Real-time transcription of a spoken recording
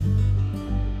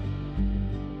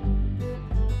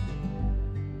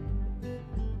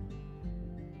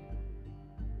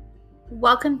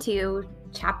Welcome to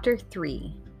Chapter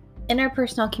 3,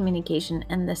 Interpersonal Communication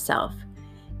and the Self.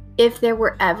 If there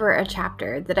were ever a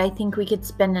chapter that I think we could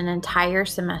spend an entire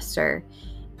semester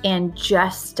and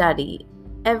just study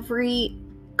every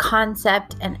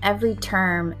concept and every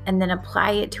term and then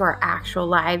apply it to our actual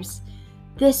lives,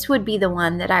 this would be the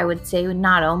one that I would say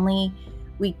not only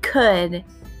we could,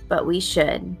 but we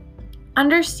should.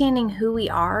 Understanding who we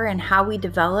are and how we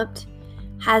developed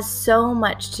has so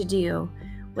much to do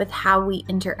with how we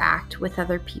interact with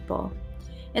other people.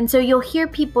 And so you'll hear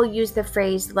people use the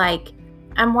phrase like,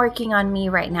 I'm working on me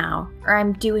right now, or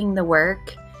I'm doing the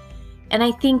work. And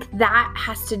I think that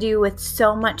has to do with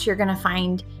so much you're going to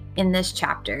find in this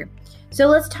chapter. So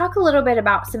let's talk a little bit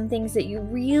about some things that you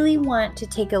really want to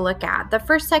take a look at. The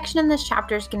first section in this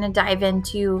chapter is going to dive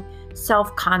into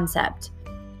self-concept.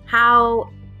 How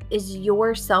is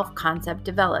your self-concept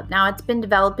developed? Now, it's been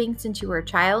developing since you were a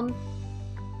child.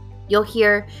 You'll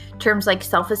hear terms like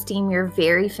self-esteem you're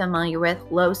very familiar with,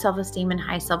 low self-esteem and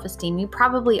high self-esteem. You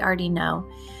probably already know.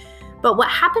 But what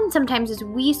happens sometimes is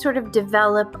we sort of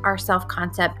develop our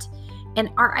self-concept and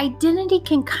our identity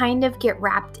can kind of get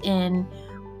wrapped in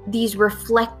these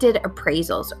reflected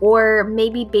appraisals, or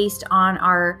maybe based on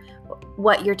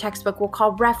what your textbook will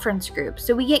call reference groups.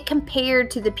 So we get compared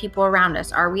to the people around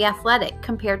us. Are we athletic?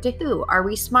 Compared to who? Are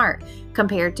we smart?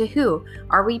 Compared to who?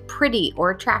 Are we pretty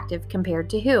or attractive? Compared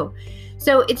to who?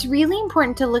 So it's really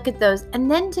important to look at those and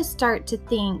then to start to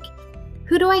think,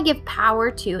 who do I give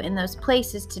power to in those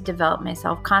places to develop my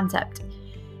self-concept?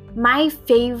 My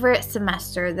favorite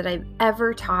semester that I've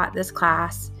ever taught this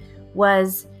class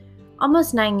was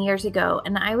almost 9 years ago,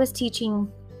 and I was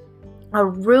teaching a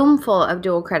room full of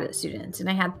dual credit students, and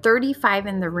I had 35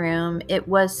 in the room. It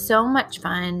was so much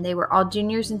fun. They were all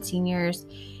juniors and seniors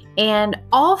and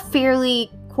all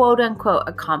fairly quote unquote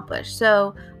accomplished.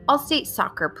 So all state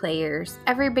soccer players,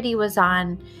 everybody was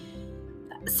on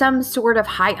some sort of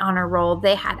high honor roll.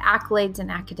 They had accolades in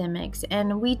academics,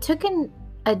 and we took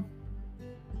a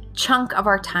chunk of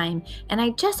our time and I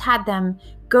just had them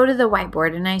go to the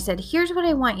whiteboard and I said, here's what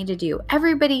I want you to do.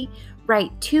 Everybody write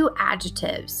 2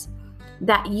 adjectives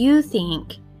that you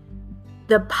think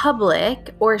the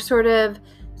public or sort of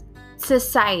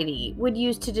society would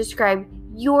use to describe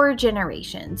your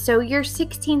generation. So you're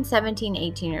 16, 17,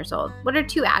 18 years old. What are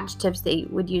 2 adjectives they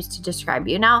would use to describe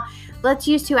you? Now, let's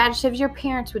use 2 adjectives your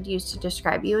parents would use to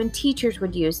describe you and teachers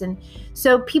would use. And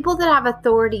so people that have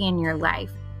authority in your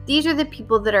life, these are the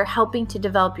people that are helping to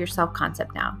develop your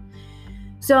self-concept now.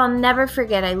 So I'll never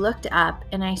forget, I looked up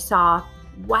and I saw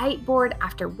whiteboard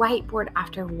after whiteboard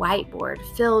after whiteboard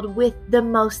filled with the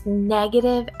most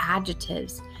negative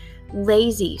adjectives: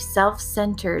 lazy,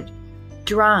 self-centered,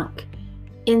 drunk,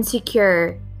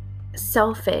 insecure,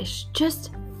 selfish,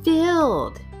 just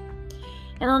filled.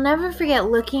 And I'll never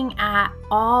forget looking at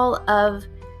all of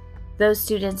those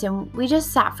students, and we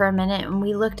just sat for a minute and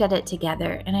we looked at it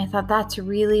together, and I thought, that's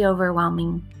really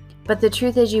overwhelming. But the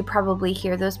truth is, you probably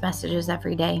hear those messages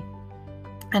every day.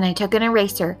 And I took an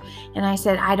eraser and I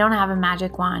said, I don't have a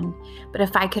magic wand, but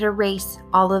if I could erase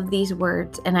all of these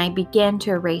words, and I began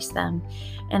to erase them.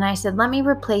 And I said, let me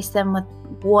replace them with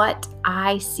what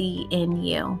I see in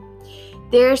you.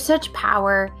 There's such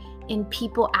power in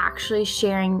people actually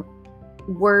sharing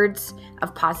words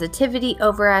of positivity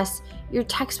over us. Your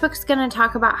textbook's going to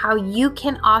talk about how you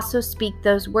can also speak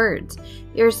those words.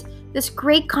 There's this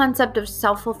great concept of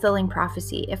self-fulfilling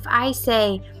prophecy. If I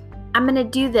say, I'm going to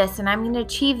do this and I'm going to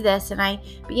achieve this, and I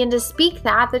begin to speak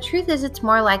that, the truth is it's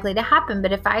more likely to happen.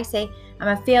 But if I say I'm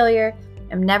a failure,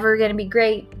 I'm never going to be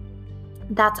great,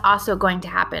 that's also going to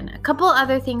happen. A couple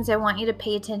other things I want you to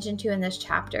pay attention to in this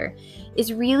chapter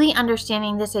is really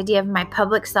understanding this idea of my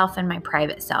public self and my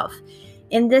private self.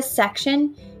 In this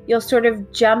section, you'll sort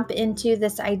of jump into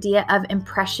this idea of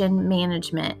impression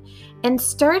management and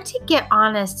start to get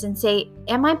honest and say,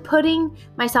 am I putting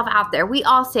myself out there? We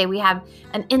all say we have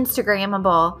an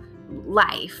Instagrammable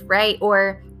life, right?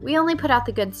 Or we only put out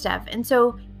the good stuff. And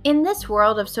so in this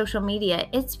world of social media,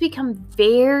 it's become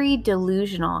very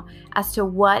delusional as to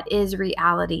what is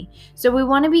reality. So we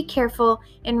want to be careful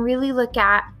and really look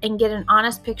at and get an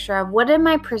honest picture of what am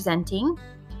I presenting?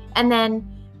 And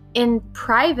then in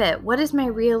private, what is my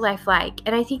real life like?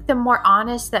 And I think the more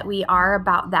honest that we are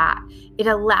about that, it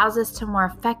allows us to more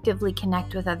effectively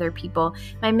connect with other people.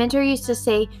 My mentor used to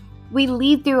say, we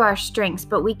lead through our strengths,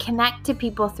 but we connect to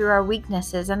people through our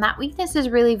weaknesses. And that weakness is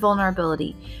really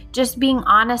vulnerability. Just being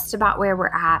honest about where we're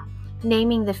at,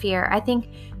 naming the fear. I think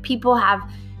people have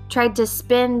tried to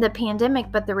spin the pandemic,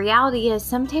 but the reality is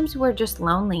sometimes we're just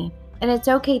lonely. And it's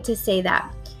okay to say that.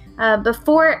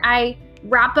 Before I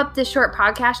wrap up this short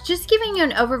podcast, just giving you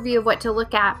an overview of what to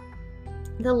look at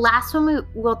The last one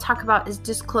we'll talk about is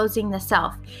disclosing the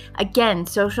self. Again,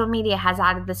 social media has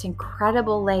added this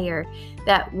incredible layer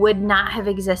that would not have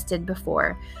existed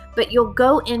before. But you'll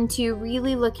go into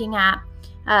really looking at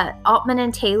Altman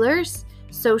and Taylor's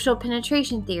social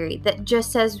penetration theory that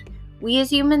just says we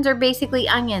as humans are basically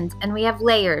onions and we have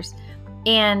layers.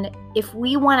 And if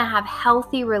we want to have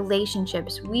healthy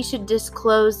relationships, we should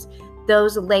disclose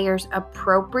those layers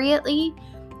appropriately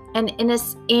and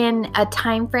in a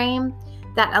time frame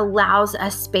that allows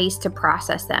us space to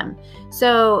process them.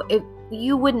 So if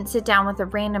you wouldn't sit down with a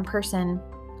random person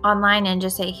online and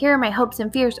just say, here are my hopes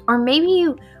and fears, or maybe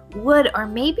you would, or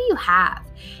maybe you have.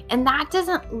 And that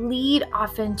doesn't lead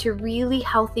often to really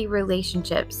healthy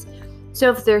relationships. So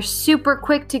if they're super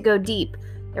quick to go deep,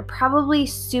 they're probably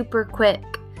super quick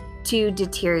to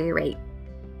deteriorate.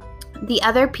 The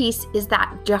other piece is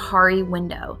that Johari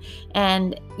window.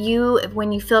 And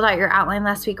when you filled out your outline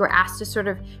last week, were asked to sort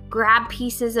of grab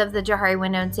pieces of the Johari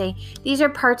window and say, these are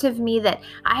parts of me that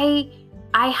I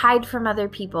hide from other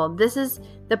people. This is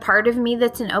the part of me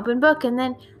that's an open book. And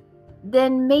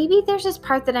then maybe there's this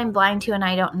part that I'm blind to and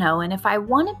I don't know. And if I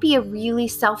want to be a really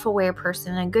self-aware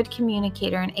person, a good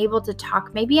communicator and able to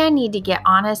talk, maybe I need to get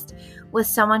honest with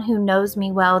someone who knows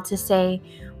me well to say,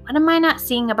 what am I not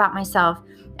seeing about myself?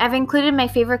 I've included my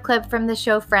favorite clip from the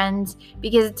show Friends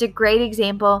because it's a great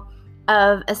example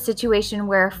of a situation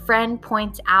where a friend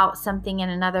points out something in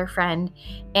another friend,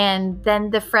 and then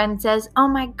the friend says, oh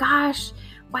my gosh,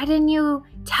 why didn't you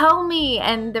tell me?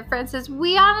 And the friend says,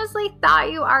 we honestly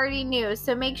thought you already knew.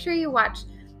 So make sure you watch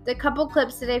the couple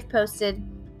clips that I've posted.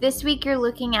 This week you're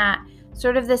looking at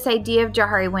sort of this idea of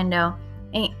Johari window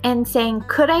and saying,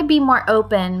 could I be more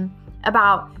open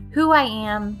about who I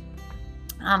am,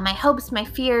 my hopes, my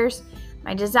fears,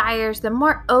 my desires? The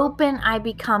more open I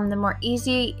become, the more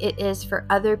easy it is for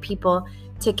other people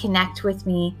to connect with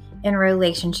me in a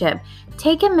relationship.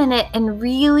 Take a minute and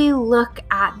really look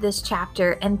at this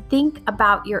chapter and think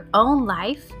about your own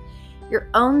life, your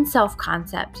own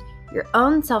self-concept, your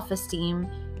own self-esteem,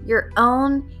 your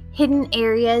own hidden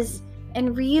areas,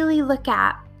 and really look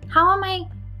at how am I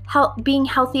being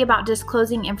healthy about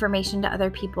disclosing information to other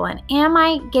people, and am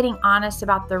I getting honest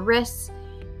about the risks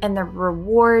and the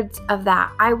rewards of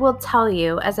that? I will tell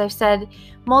you, as I've said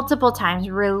multiple times,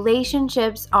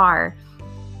 relationships are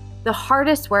the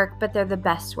hardest work, but they're the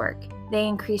best work. They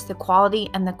increase the quality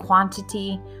and the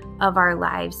quantity of our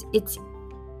lives.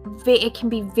 It can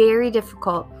be very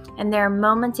difficult, and there are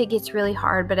moments it gets really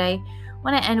hard, but I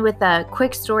want to end with a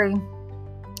quick story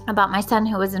about my son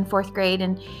who was in 4th grade,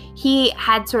 and he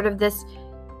had sort of this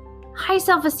high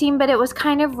self-esteem, but it was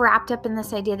kind of wrapped up in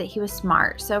this idea that he was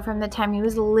smart. So from the time he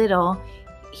was little,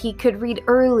 he could read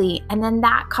early, and then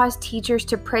that caused teachers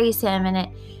to praise him,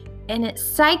 and it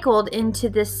cycled into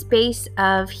this space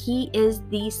of he is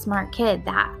the smart kid.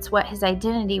 That's what his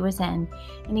identity was in.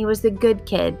 And he was the good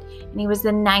kid, and he was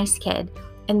the nice kid.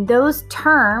 And those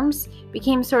terms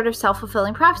became sort of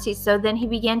self-fulfilling prophecies. So then he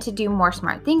began to do more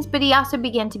smart things, but he also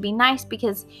began to be nice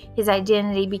because his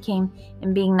identity became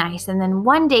in being nice. And then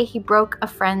one day he broke a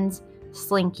friend's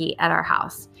slinky at our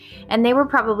house. And they were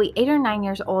probably 8 or 9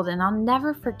 years old. And I'll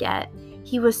never forget,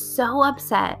 he was so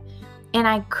upset. And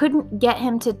I couldn't get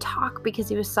him to talk because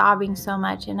he was sobbing so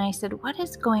much. And I said, what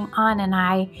is going on? And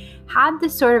I had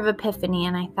this sort of epiphany,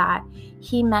 and I thought,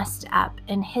 he messed up.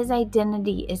 And his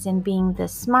identity is in being the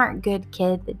smart, good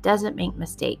kid that doesn't make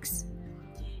mistakes.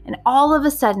 And all of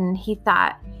a sudden, he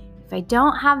thought, if I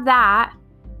don't have that,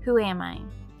 who am I?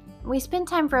 We spent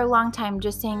time for a long time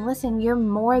just saying, listen, you're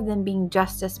more than being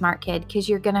just a smart kid because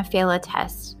you're going to fail a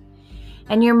test.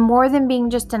 And you're more than being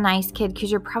just a nice kid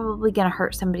because you're probably going to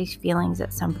hurt somebody's feelings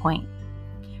at some point.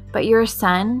 But you're a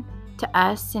son to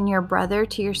us, and you're a brother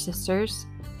to your sisters.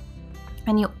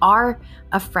 And you are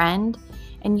a friend,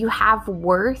 and you have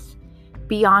worth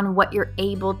beyond what you're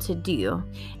able to do.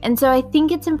 And so I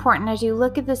think it's important as you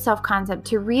look at the self-concept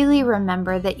to really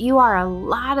remember that you are a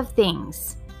lot of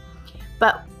things.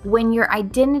 But when your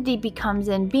identity becomes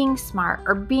in being smart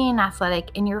or being athletic,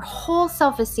 and your whole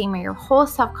self-esteem or your whole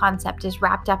self-concept is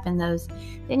wrapped up in those,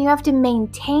 then you have to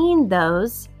maintain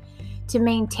those to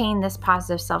maintain this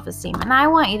positive self-esteem. And I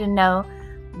want you to know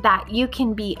that you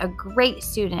can be a great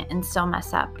student and still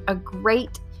mess up, a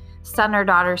great son or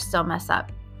daughter still mess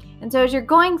up. And so as you're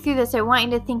going through this, I want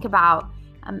you to think about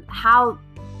how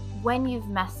when you've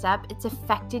messed up, it's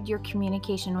affected your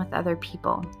communication with other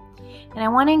people. And I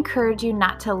want to encourage you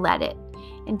not to let it,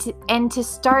 and to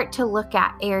start to look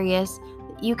at areas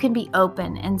that you can be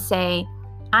open and say,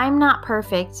 I'm not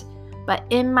perfect, but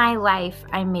in my life,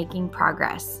 I'm making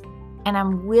progress, and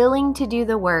I'm willing to do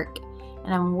the work,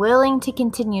 and I'm willing to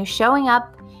continue showing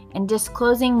up and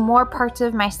disclosing more parts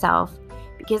of myself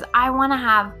because I want to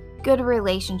have good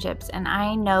relationships, and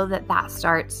I know that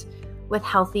starts with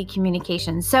healthy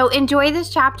communication. So enjoy this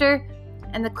chapter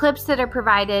and the clips that are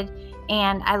provided,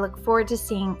 and I look forward to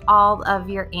seeing all of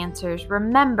your answers.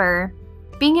 Remember,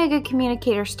 being a good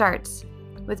communicator starts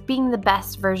with being the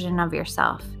best version of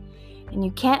yourself, and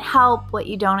you can't help what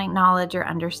you don't acknowledge or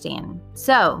understand.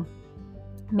 So,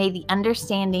 may the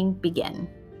understanding begin.